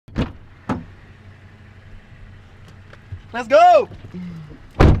Let's go.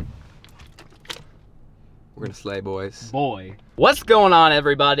 We're gonna slay, boys. Boy. What's going on,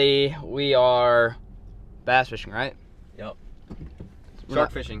 everybody? We are bass fishing, right? Yep.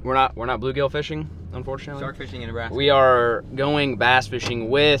 Shark fishing. We're not bluegill fishing, unfortunately. Shark fishing in Nebraska. We are going bass fishing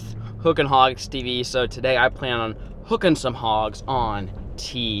with Hook and Hogs TV. So today I plan on hooking some hogs on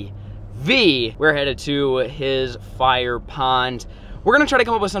TV. We're headed to his fire pond. We're gonna try to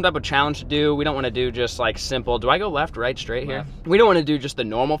come up with some type of challenge to do. We don't wanna do just like simple, do I go left, right, straight here? We don't wanna do just the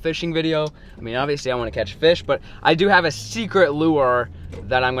normal fishing video. I mean, obviously I wanna catch fish, but I do have a secret lure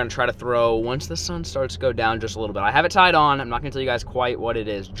that I'm gonna try to throw once the sun starts to go down just a little bit. I have it tied on. I'm not gonna tell you guys quite what it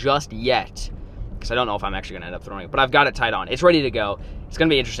is just yet, because I don't know if I'm actually gonna end up throwing it, but I've got it tied on. It's ready to go. It's gonna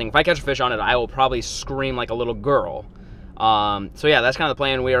be interesting. If I catch a fish on it, I will probably scream like a little girl. So yeah, that's kind of the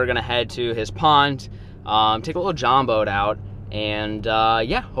plan. We are gonna head to his pond, take a little John boat out, and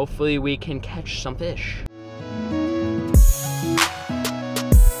yeah, hopefully we can catch some fish.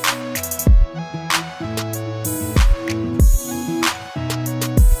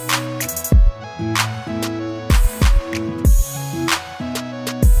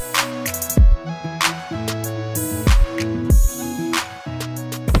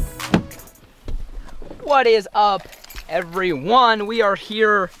 What is up, everyone? We are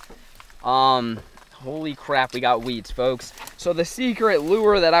here. Holy crap, we got weeds, folks. So the secret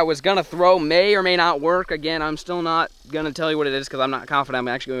lure that I was gonna throw may or may not work. Again, I'm still not gonna tell you what it is because I'm not confident I'm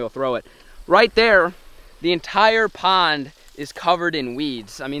actually gonna go throw it. Right there, the entire pond is covered in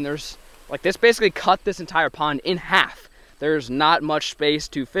weeds. I mean, there's, like, this basically cut this entire pond in half. There's not much space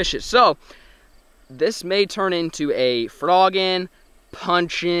to fish it. So this may turn into a frogging,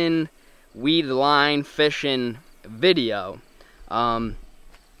 punching, weed line fishing video.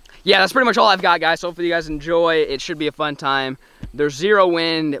 Yeah, that's pretty much all I've got, guys. So hopefully you guys enjoy. It should be a fun time. There's zero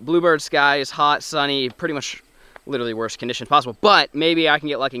wind, bluebird sky is hot, sunny, pretty much literally worst conditions possible. But maybe I can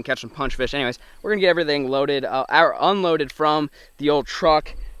get lucky and catch some punch fish. Anyways, we're gonna get everything loaded, unloaded from the old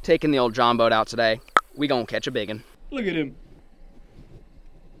truck, taking the old John boat out today. We gonna catch a biggin. Look at him.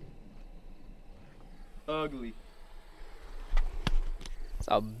 Ugly. It's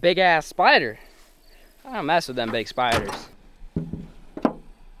a big ass spider. I don't mess with them big spiders.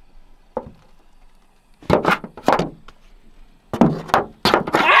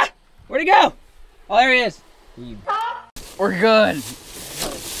 Where'd he go? Oh, there he is. We're good.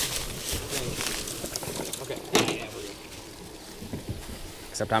 Okay. Yeah, we're good.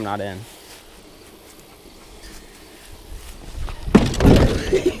 Except I'm not in.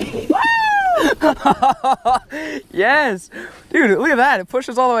 Yes. Dude, look at that. It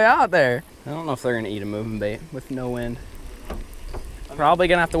pushes all the way out there. I don't know if they're going to eat a moving bait with no wind. Probably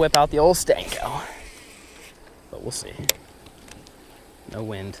going to have to whip out the old Stanko. But we'll see. No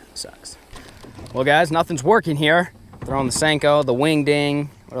wind sucks. Well, guys, nothing's working here. Throwing the Senko, the wing ding.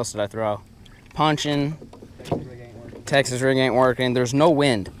 What else did I throw? Punching. Texas rig ain't working. There's no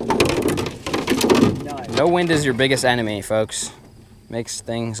wind. No wind is your biggest enemy, folks. Makes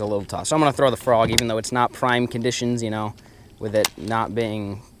things a little tough. So I'm gonna throw the frog, even though it's not prime conditions. You know, with it not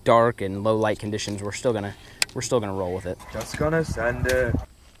being dark and low light conditions, we're still gonna roll with it. Just gonna send it.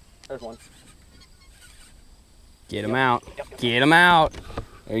 There's one. Get him out. Get him out.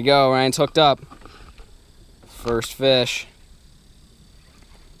 There you go. Ryan's hooked up. First fish.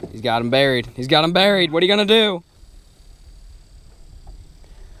 He's got him buried. He's got him buried. What are you going to do?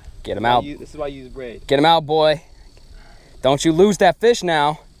 Get him out. This is why you use braid. Get him out, boy. Don't you lose that fish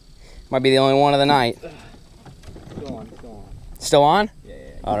now. Might be the only one of the night. Still on. Still on. Still on? Yeah.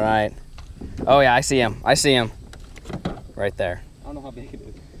 All right. Oh, yeah. I see him. I see him. Right there. I don't know how big it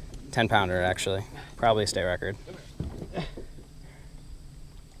is. 10-pounder, actually. Probably a state record.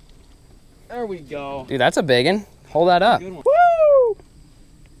 There we go. Dude, that's a big one. Hold that up. Good one. Woo!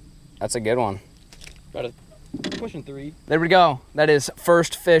 That's a good one. About pushing 3. There we go. That is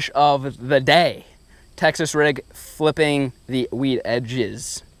first fish of the day. Texas rig flipping the weed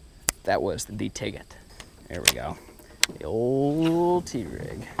edges. That was the ticket. There we go. The old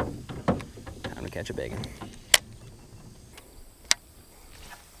T-rig. Time to catch a big one.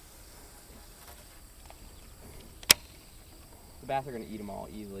 The bass are gonna eat them all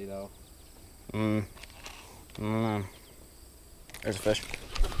easily, though. I don't know. There's a fish.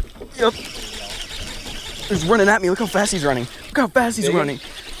 Yep. He's running at me. Look how fast he's running. Look how fast he's running.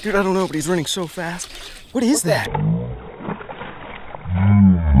 Dude, I don't know, but he's running so fast. What is that?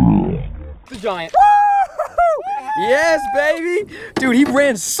 It's a giant. Yes, baby. Dude, he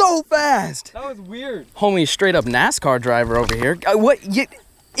ran so fast. That was weird. Homie, straight up NASCAR driver over here. What?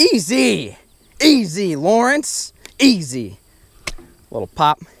 Easy. Easy, Lawrence. Easy. Little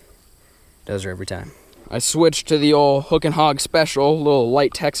pop. Does her every time. I switched to the old hook and hog special, little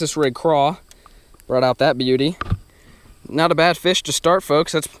light Texas rig craw. Brought out that beauty. Not a bad fish to start,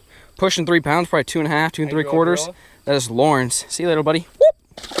 folks. That's pushing 3 pounds, probably 2.5, 2 3/4. That is Lawrence. See you later, buddy. Whoop.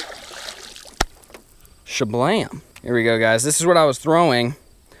 Shablam. Here we go, guys. This is what I was throwing.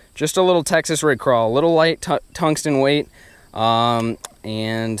 Just a little Texas rig crawl, a little light tungsten weight, and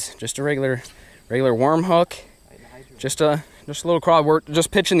just a regular worm hook. Just a little crawl. We're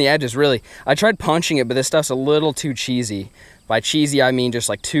just pitching the edges, really. I tried punching it, but this stuff's a little too cheesy. By cheesy, I mean just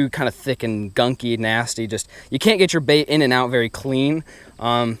like too kind of thick and gunky, nasty. Just, you can't get your bait in and out very clean.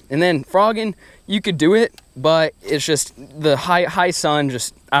 And then frogging, you could do it, but it's just the high sun,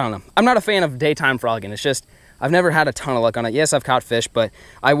 just, I don't know. I'm not a fan of daytime frogging. It's just, I've never had a ton of luck on it. Yes, I've caught fish, but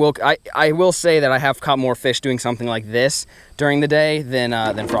I will say that I have caught more fish doing something like this during the day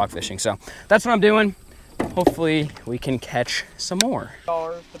than frog fishing. So that's what I'm doing. Hopefully we can catch some more.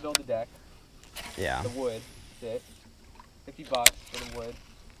 $50 to build the deck. Yeah. The wood. Sit. $50 for the wood.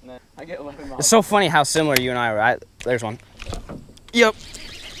 And then I get 11 miles. It's so funny how similar you and I are. There's one. Yep.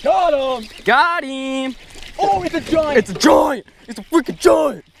 Got him! Got him! Oh, it's a giant! It's a giant! It's a freaking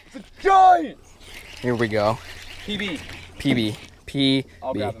giant! It's a giant! Here we go. PB. PB. PB.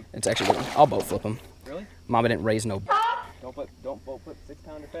 I'll grab him. It's actually good. I'll boat flip him. Really? Mama didn't raise no. Don't boat flip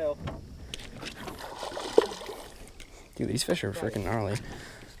 6-pounder fail. Dude, these fish are freaking gnarly.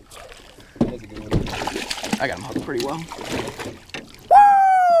 That's a good one. I got them hooked pretty well.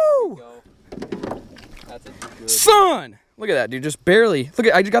 Woo! That's a good Son! Look at that, dude. Just barely. Look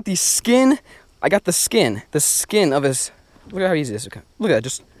at, I just got the skin. I got the skin. The skin of his. Look at how easy this is. Look at that.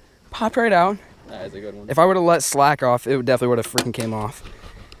 Just popped right out. That is a good one. If I would have let slack off, it definitely would have freaking came off.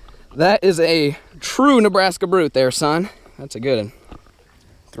 That is a true Nebraska brute there, son. That's a good one.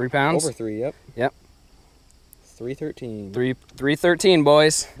 3 pounds? Over 3, yep. Yep. 313. 313,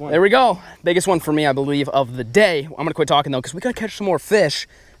 boys. There we go. Biggest one for me, I believe, of the day. I'm gonna quit talking though, because we gotta catch some more fish.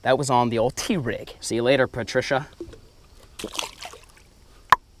 That was on the old T-rig. See you later, Patricia.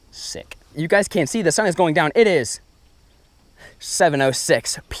 Sick. You guys can't see, the sun is going down. It is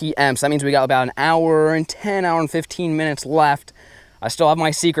 7:06 p.m. So that means we got about an hour and 15 minutes left. I still have my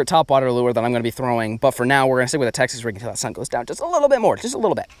secret topwater lure that I'm gonna be throwing, but for now, we're gonna stick with a Texas rig until that sun goes down just a little bit more, just a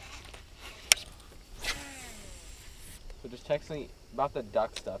little bit. So just text me about the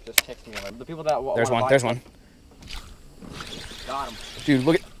duck stuff. Just text me. The people that There's one. Got him. Dude,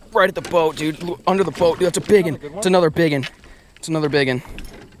 look at right at the boat, dude. Look, under the boat, dude. That's a big one. It's another big one. It's another big one.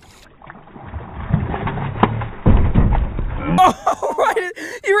 Oh, right!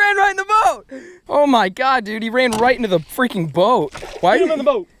 He ran right in the boat. Oh my God, dude! He ran right into the freaking boat. Why? Get him in the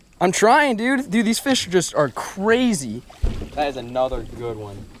boat. I'm trying, dude. Dude, these fish just are crazy. That is another good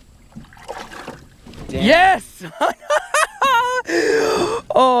one. Damn. Yes!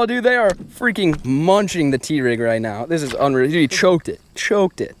 Oh, dude, they are freaking munching the T-rig right now. This is unreal. Dude, he choked it.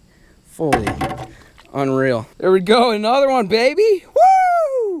 Choked it. Fully. Unreal. There we go. Another one, baby.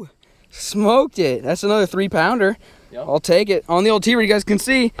 Woo! Smoked it. That's another 3-pounder. Yep. I'll take it. On the old T-rig, you guys can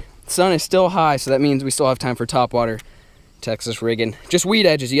see, the sun is still high, so that means we still have time for topwater Texas rigging. Just weed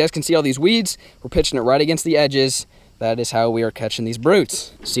edges. You guys can see all these weeds. We're pitching it right against the edges. That is how we are catching these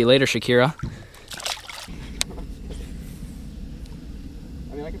brutes. See you later, Shakira.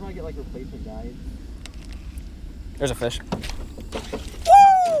 I mean, I could probably get like replacement guides. There's a fish.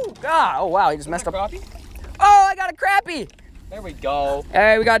 Woo! God, oh wow, he just messed up. Crappie? Oh, I got a crappie. There we go.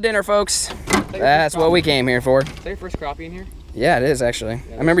 Hey, we got dinner, folks. That's what we came here for. Is that your first crappie in here? Yeah, it is actually.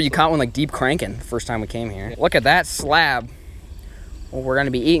 Yeah, I remember you caught one like deep cranking the first time we came here. Yeah. Look at that slab. Well, we're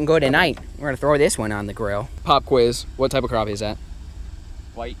gonna be eating good tonight. We're gonna throw this one on the grill. Pop quiz. What type of crappie is that?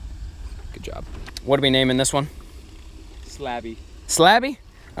 White. Good job. What are we naming this one? Slabby. Slabby?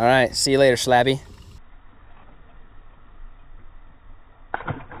 All right, see you later, Slabby.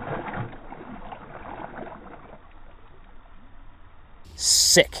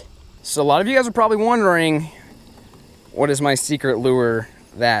 Sick. So a lot of you guys are probably wondering, what is my secret lure?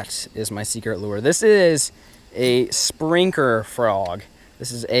 That is my secret lure. This is a sprinkler frog.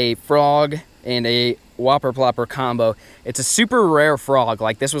 This is a frog and a whopper plopper combo. It's a super rare frog.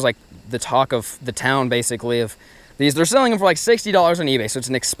 Like, this was like the talk of the town, basically, of these. They're selling them for like $60 on eBay, so it's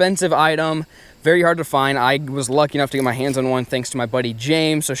an expensive item, very hard to find. I was lucky enough to get my hands on one thanks to my buddy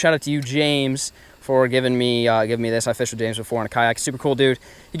James, so shout out to you, James, for giving me this. I fished with James before on a kayak. Super cool dude.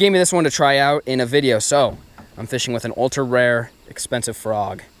 He gave me this one to try out in a video, so I'm fishing with an ultra rare, expensive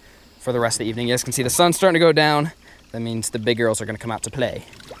frog for the rest of the evening. You guys can see the sun's starting to go down. That means the big girls are going to come out to play.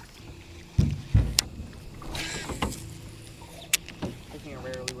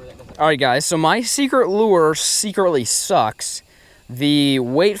 All right, guys, so my secret lure secretly sucks. The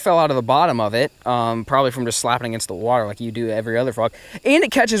weight fell out of the bottom of it, probably from just slapping against the water like you do every other frog. And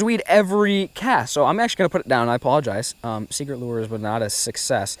it catches weed every cast, so I'm actually going to put it down. I apologize. Secret lures was not a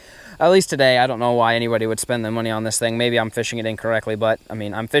success. At least today. I don't know why anybody would spend the money on this thing. Maybe I'm fishing it incorrectly, but I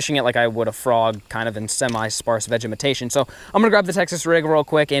mean, I'm fishing it like I would a frog, kind of in semi-sparse vegetation. So I'm going to grab the Texas rig real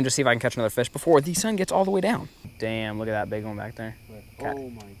quick and just see if I can catch another fish before the sun gets all the way down. Damn, look at that big one back there. Oh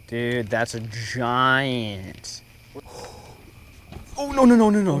my. Dude, that's a giant. Oh, no, no, no,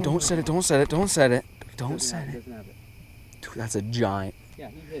 no, no. Don't set it, don't set it, don't set it. Don't set it. Dude, that's a giant. Yeah,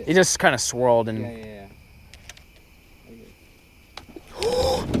 he hit it. He just kind of swirled and... Yeah.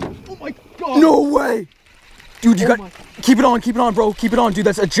 Oh my god! No way! Dude, you got... Keep it on, bro. Keep it on, dude.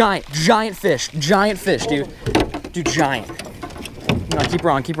 That's a giant fish. Giant fish, dude. Dude, giant. No, keep her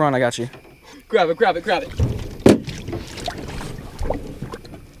on, I got you. Grab it, grab it, grab it.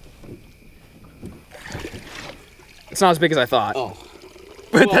 It's not as big as I thought. Oh.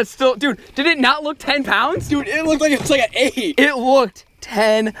 But that's still, dude, did it not look 10 pounds? Dude, it looked like it was like an 8. It looked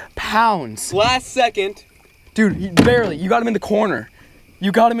 10 pounds. Last second. Dude, barely. You got him in the corner.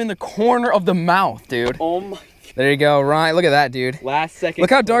 You got him in the corner of the mouth, dude. Oh my. There you go, Ryan. Look at that, dude. Last second.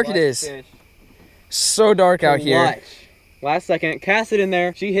 Look how dark it is. Fish. So dark out here. Last second. Cast it in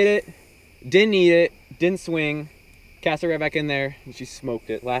there. She hit it. Didn't eat it. Didn't swing. Cast it right back in there. And she smoked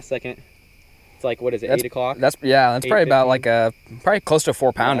it. Last second. It's like, what is it, 8 o'clock? That's probably about like probably close to a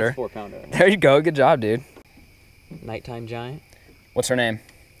 4-pounder. Yeah, 4-pounder. There you go. Good job, dude. Nighttime giant. What's her name?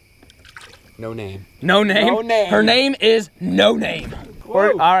 No name. No name? No name. Her name is No Name.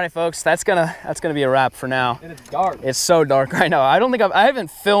 All right, folks. That's gonna be a wrap for now. And it's dark. It's so dark right now. I don't think I haven't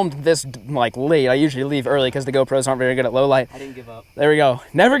filmed this like late. I usually leave early because the GoPros aren't very good at low light. I didn't give up. There we go.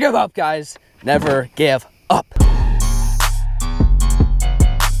 Never give up, guys. Never give up.